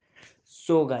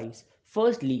So, guys,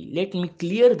 firstly, let me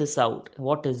clear this out.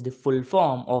 What is the full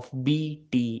form of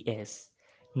BTS?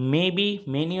 Maybe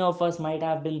many of us might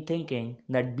have been thinking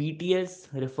that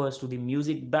BTS refers to the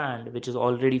music band which is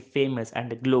already famous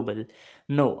and global.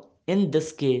 No, in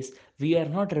this case, we are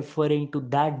not referring to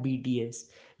that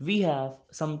BTS. We have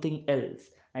something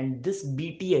else, and this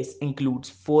BTS includes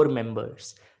four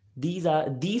members.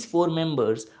 These four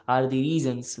members are the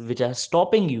reasons which are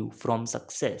stopping you from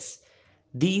success.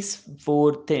 These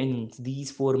four things,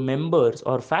 these four members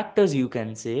or factors, you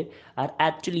can say, are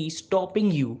actually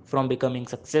stopping you from becoming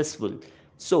successful.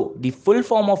 So, the full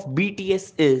form of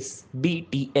BTS is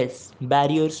BTS,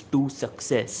 Barriers to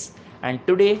Success. And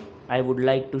today, I would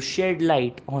like to shed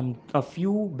light on a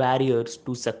few barriers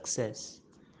to success.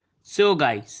 So,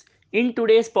 guys, in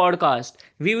today's podcast,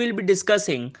 we will be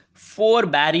discussing four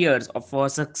barriers for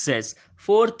success,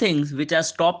 four things which are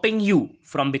stopping you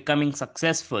from becoming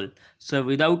successful. So,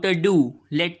 without ado,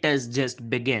 let us just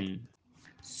begin.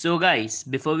 So, guys,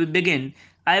 before we begin,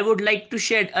 I would like to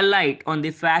shed a light on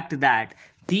the fact that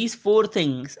these four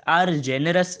things are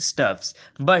generous stuffs,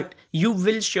 but you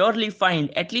will surely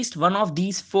find at least one of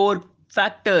these four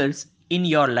factors in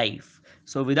your life.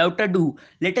 So, without ado,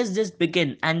 let us just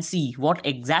begin and see what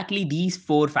exactly these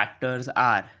four factors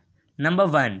are. Number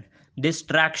one,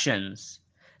 distractions.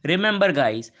 Remember,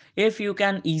 guys, if you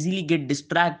can easily get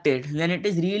distracted, then it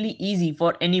is really easy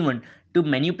for anyone to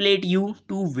manipulate you,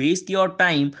 to waste your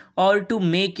time, or to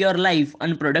make your life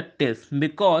unproductive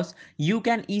because you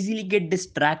can easily get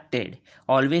distracted.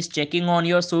 Always checking on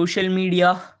your social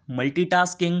media,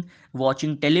 multitasking,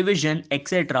 watching television,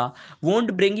 etc.,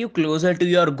 won't bring you closer to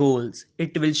your goals.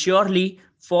 It will surely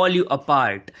fall you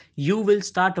apart. You will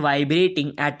start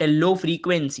vibrating at a low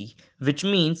frequency, which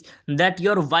means that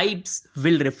your vibes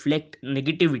will reflect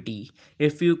negativity.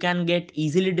 If you can get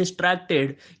easily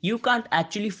distracted, you can't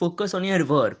actually focus on your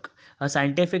work. A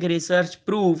scientific research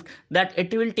proved that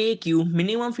it will take you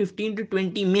minimum 15 to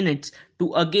 20 minutes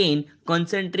to again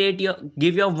concentrate your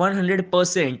give your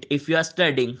 100% if you are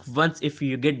studying once if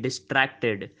you get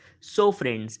distracted. So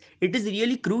friends, it is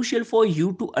really crucial for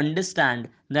you to understand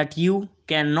that you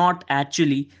cannot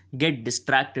actually get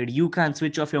distracted. You can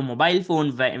switch off your mobile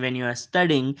phone when you are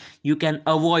studying. You can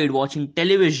avoid watching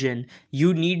television.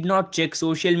 You need not check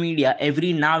social media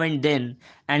every now and then.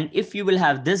 And if you will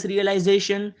have this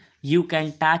realization, you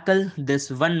can tackle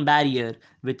this one barrier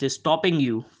which is stopping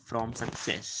you from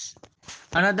success.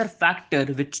 Another factor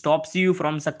which stops you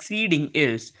from succeeding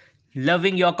is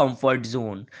loving your comfort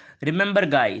zone. Remember,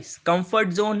 guys,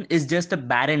 comfort zone is just a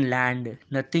barren land,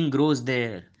 nothing grows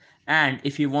there. And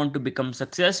if you want to become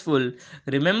successful,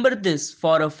 remember this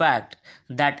for a fact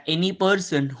that any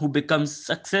person who becomes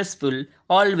successful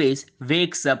always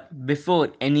wakes up before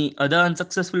any other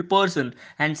unsuccessful person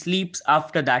and sleeps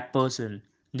after that person.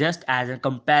 Just as a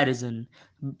comparison,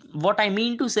 what I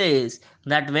mean to say is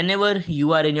that whenever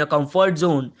you are in your comfort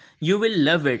zone, you will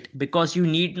love it because you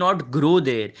need not grow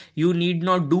there, you need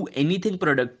not do anything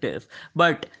productive.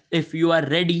 But if you are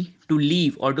ready to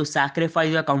leave or to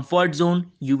sacrifice your comfort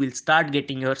zone, you will start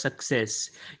getting your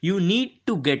success. You need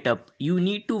to get up, you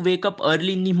need to wake up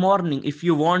early in the morning if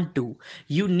you want to,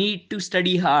 you need to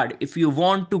study hard if you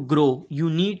want to grow, you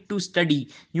need to study,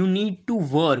 you need to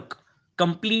work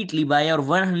completely by your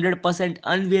 100%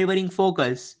 unwavering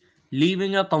focus,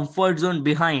 leaving your comfort zone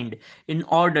behind in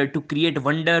order to create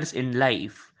wonders in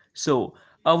life. So,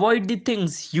 avoid the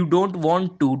things you don't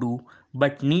want to do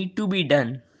but need to be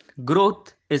done.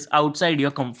 Growth is outside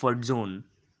your comfort zone.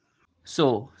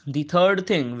 So, the third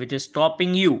thing which is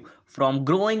stopping you from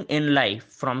growing in life,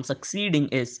 from succeeding,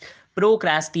 is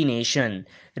procrastination.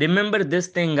 Remember this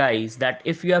thing, guys, that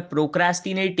if you are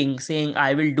procrastinating, saying,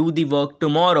 I will do the work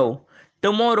tomorrow,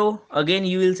 tomorrow again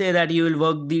you will say that you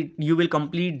will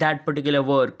complete that particular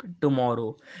work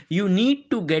tomorrow. You need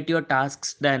to get your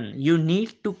tasks done, you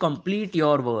need to complete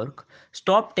your work.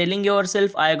 Stop telling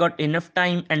yourself I got enough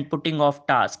time and putting off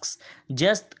tasks.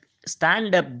 Just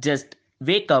stand up, just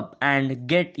wake up and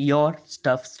get your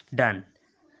stuffs done.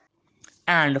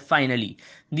 And finally,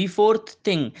 the fourth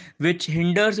thing which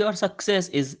hinders your success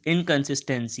is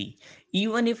inconsistency.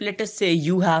 Even if, let us say,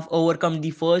 you have overcome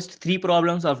the first three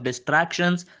problems of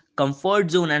distractions,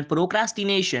 comfort zone, and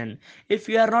procrastination, if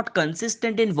you are not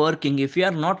consistent in working, if you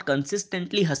are not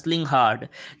consistently hustling hard,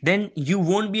 then you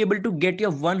won't be able to get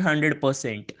your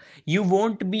 100%. You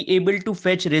won't be able to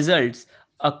fetch results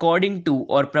according to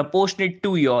or proportionate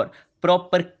to your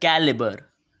proper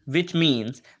caliber, which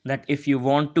means that if you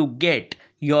want to get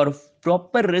your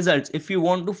proper results, if you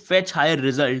want to fetch higher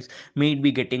results, may it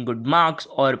be getting good marks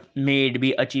or may it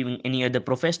be achieving any other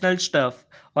professional stuff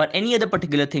or any other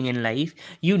particular thing in life,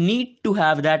 you need to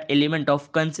have that element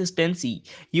of consistency.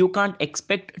 You can't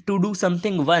expect to do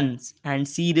something once and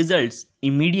see results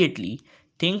immediately.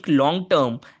 Think long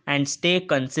term and stay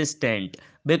consistent,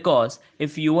 because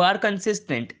if you are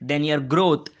consistent, then your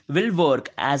growth will work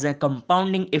as a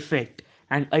compounding effect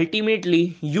and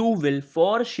ultimately you will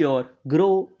for sure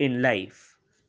grow in life.